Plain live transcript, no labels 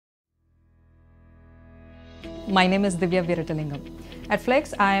My name is Divya Veerattalingam. At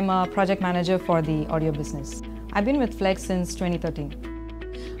Flex, I am a project manager for the audio business. I've been with Flex since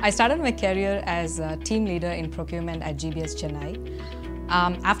 2013. I started my career as a team leader in procurement at GBS Chennai.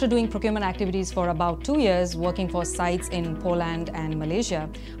 After doing procurement activities for about 2 years, working for sites in Poland and Malaysia,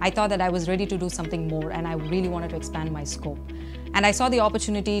 I thought that I was ready to do something more and I really wanted to expand my scope. And I saw the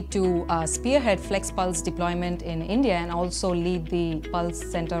opportunity to spearhead Flex Pulse deployment in India and also lead the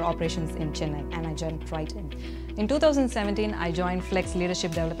Pulse Center operations in Chennai, and I jumped right in. In 2017, I joined Flex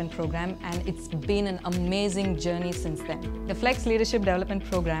Leadership Development Program, and it's been an amazing journey since then. The Flex Leadership Development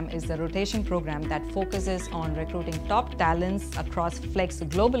Program is a rotation program that focuses on recruiting top talents across Flex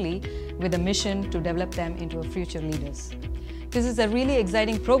globally with a mission to develop them into future leaders. This is a really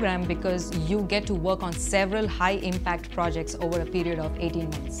exciting program because you get to work on several high-impact projects over a period of 18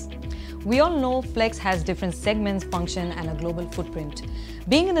 months. We all know Flex has different segments, function, and a global footprint.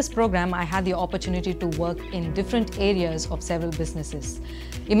 Being in this program, I had the opportunity to work in different areas of several businesses.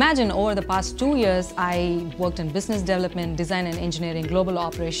 Imagine over the past 2 years, I worked in business development, design and engineering, global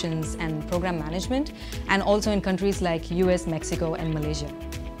operations, and program management, and also in countries like US, Mexico, and Malaysia.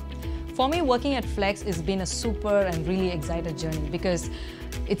 For me, working at Flex has been a super and really exciting journey because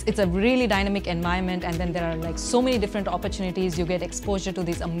it's a really dynamic environment, and then there are like so many different opportunities. You get exposure to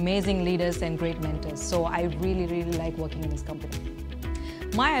these amazing leaders and great mentors. So I really like working in this company.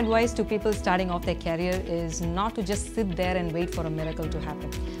 My advice to people starting off their career is not to just sit there and wait for a miracle to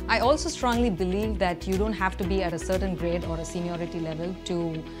happen. I also strongly believe that you don't have to be at a certain grade or a seniority level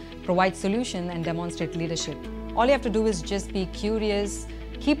to provide solution and demonstrate leadership. All you have to do is just be curious,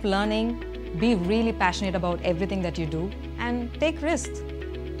 keep learning, be really passionate about everything that you do, and take risks.